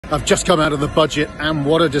I've just come out of the budget, and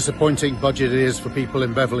what a disappointing budget it is for people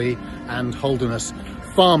in Beverley and Holderness.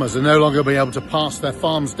 Farmers are no longer being able to pass their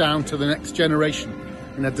farms down to the next generation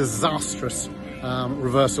in a disastrous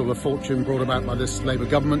reversal of fortune brought about by this Labour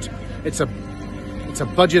government. It's a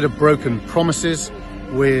budget of broken promises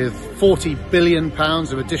with £40 billion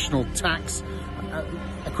of additional tax,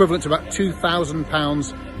 equivalent to about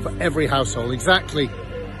 £2,000 for every household, exactly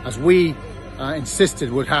as we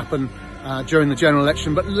insisted would happen during the general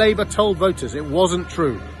election. But Labour told voters it wasn't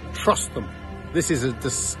true. Trust them. This is a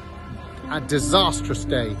disastrous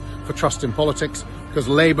day for trust in politics, because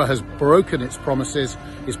Labour has broken its promises,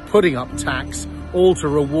 is putting up tax, all to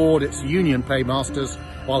reward its union paymasters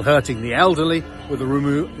while hurting the elderly with the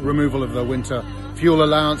removal of the winter fuel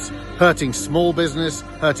allowance, hurting small business,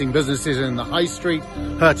 hurting businesses in the high street,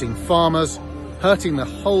 hurting farmers, hurting the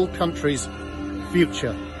whole country's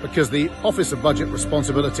future, because the Office of Budget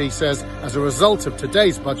Responsibility says as a result of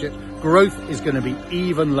today's budget, growth is going to be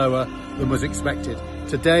even lower than was expected.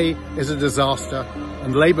 Today is a disaster,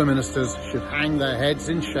 and Labour ministers should hang their heads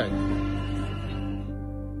in shame.